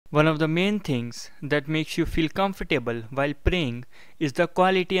One of the main things that makes you feel comfortable while praying is the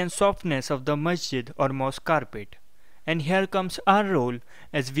quality and softness of the masjid or mosque carpet. And here comes our role,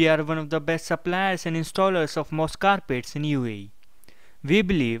 as we are one of the best suppliers and installers of mosque carpets in UAE. We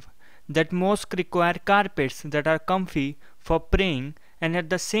believe that mosques require carpets that are comfy for praying and at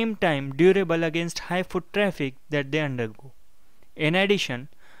the same time durable against high foot traffic that they undergo. In addition,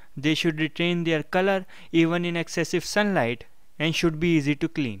 they should retain their color even in excessive sunlight and should be easy to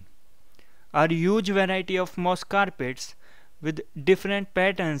clean. Our huge variety of mosque carpets with different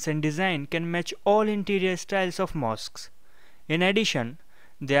patterns and design can match all interior styles of mosques. In addition,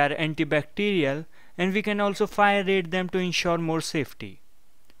 they are antibacterial and we can also fire rate them to ensure more safety.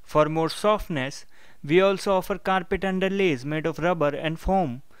 For more softness, we also offer carpet underlays made of rubber and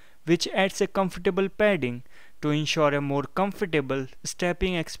foam, which adds a comfortable padding to ensure a more comfortable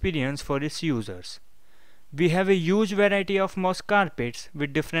stepping experience for its users. We have a huge variety of mosque carpets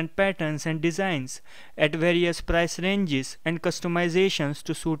with different patterns and designs at various price ranges and customizations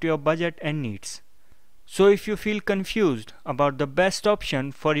to suit your budget and needs. So if you feel confused about the best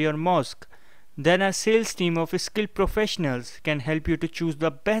option for your mosque, then our sales team of skilled professionals can help you to choose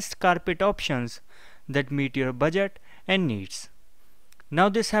the best carpet options that meet your budget and needs. Now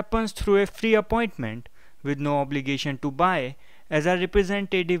this happens through a free appointment with no obligation to buy, as our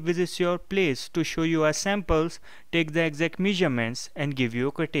representative visits your place to show you our samples, take the exact measurements and give you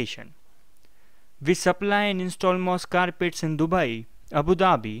a quotation. We supply and install mosque carpets in Dubai, Abu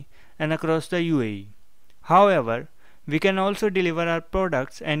Dhabi and across the UAE. However, we can also deliver our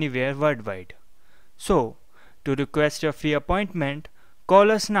products anywhere worldwide. So, to request a free appointment,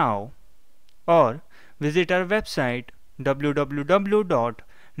 call us now or visit our website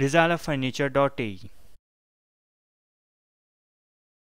www.rizalafurniture.ae.